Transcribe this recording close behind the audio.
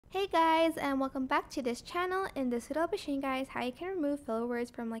Hey guys, and welcome back to this channel. In this video I'll be showing you guys how you can remove filler words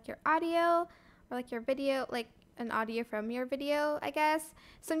from like your audio or like your video, like an audio from your video, I guess.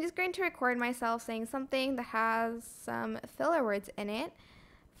 So I'm just going to record myself saying something that has some filler words in it.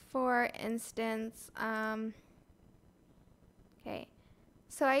 For instance, okay.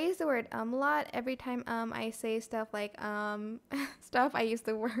 So I use the word a lot every time I say stuff like stuff. I use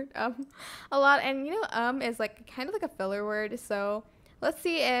the word a lot, and you know is like kind of like a filler word. So let's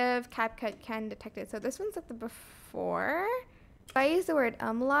see if CapCut can detect it. So this one's at the before. I use the word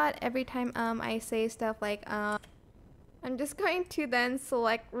a lot every time I say stuff like I'm just going to then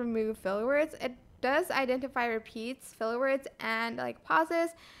select remove filler words. It does identify repeats, filler words, and like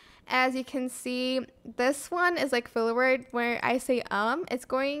pauses. As you can see, this one is like filler word where I say it's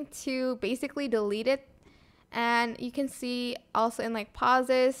going to basically delete it. And you can see also in like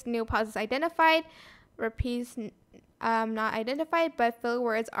pauses, new pauses identified, repeats not identified, but filler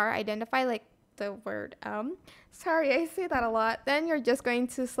words are identified, like the word sorry, I say that a lot. Then you're just going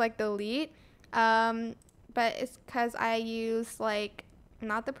to select delete, but it's because I use like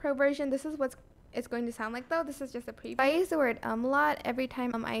not the pro version. This is what's it's going to sound like though. This is just a preview. I use the word a lot every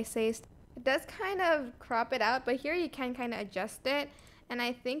time I say it does kind of crop it out, but here you can kind of adjust it, and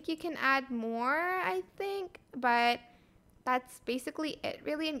I think you can add more, I think, but that's basically it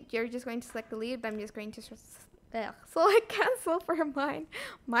really. You're just going to select delete, but I'm just going to select cancel for mine.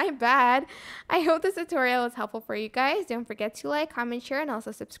 My bad. I hope this tutorial was helpful for you guys. Don't forget to like, comment, share, and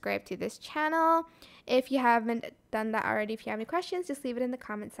also subscribe to this channel. If you haven't done that already, if you have any questions, just leave it in the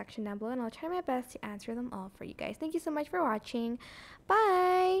comment section down below, and I'll try my best to answer them all for you guys. Thank you so much for watching.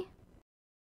 Bye.